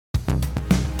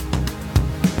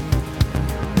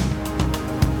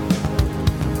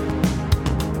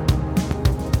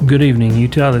Good evening,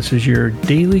 Utah. This is your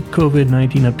daily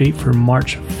COVID-19 update for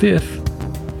March 5th,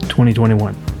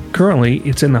 2021. Currently,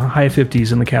 it's in the high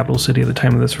 50s in the capital city at the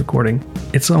time of this recording.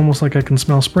 It's almost like I can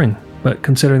smell spring, but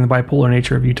considering the bipolar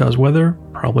nature of Utah's weather,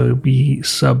 probably be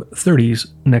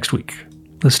sub-30s next week.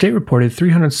 The state reported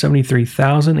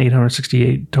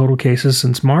 373,868 total cases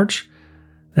since March.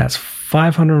 That's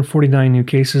 549 new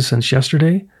cases since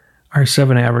yesterday. Our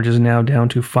 7 average is now down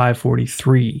to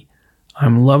 543.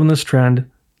 I'm loving this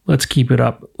trend. Let's keep it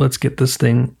up. Let's get this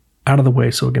thing out of the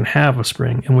way so we can have a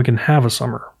spring and we can have a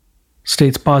summer.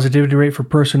 State's positivity rate for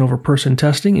person-over-person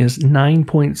testing is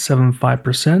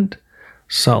 9.75%.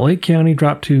 Salt Lake County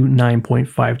dropped to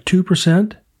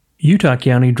 9.52%. Utah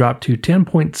County dropped to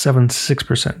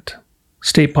 10.76%.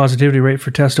 State positivity rate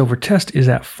for test-over-test is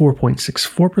at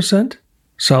 4.64%.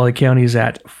 Salt Lake County is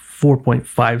at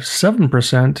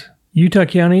 4.57%. Utah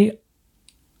County,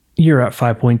 you're at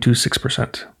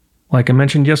 5.26%. Like I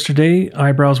mentioned yesterday,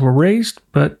 eyebrows were raised,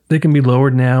 but they can be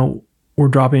lowered now. We're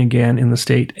dropping again in the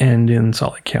state and in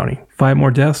Salt Lake County. 5 more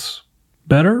deaths.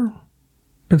 Better,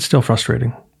 but still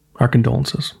frustrating. Our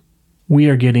condolences. We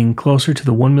are getting closer to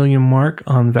the 1 million mark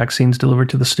on vaccines delivered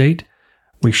to the state.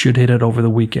 We should hit it over the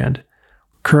weekend.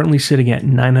 Currently sitting at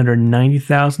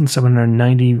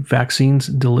 990,790 vaccines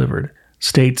delivered.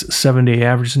 State's 7-day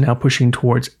average is now pushing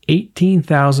towards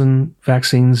 18,000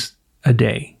 vaccines a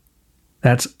day.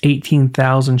 That's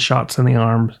 18,000 shots in the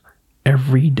arms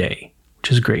every day,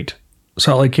 which is great.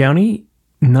 Salt Lake County,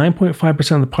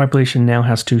 9.5% of the population now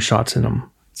has 2 shots in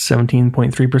them.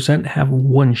 17.3% have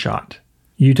 1 shot.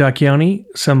 Utah County,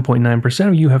 7.9%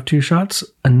 of you have 2 shots.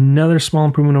 Another small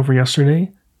improvement over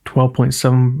yesterday.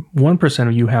 12.71%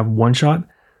 of you have 1 shot.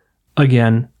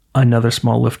 Again, another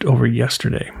small lift over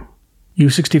yesterday. You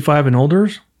 65 and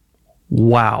olders?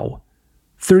 Wow.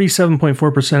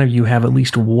 37.4% of you have at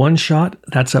least 1 shot.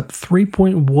 That's up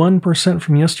 3.1%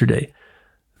 from yesterday.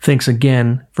 Thanks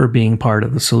again for being part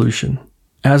of the solution.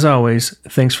 As always,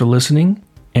 thanks for listening.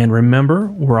 And remember,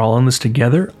 we're all in this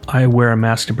together. I wear a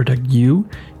mask to protect you.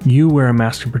 You wear a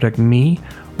mask to protect me.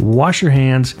 Wash your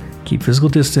hands. Keep physical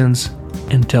distance.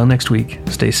 Until next week,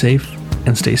 stay safe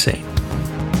and stay sane.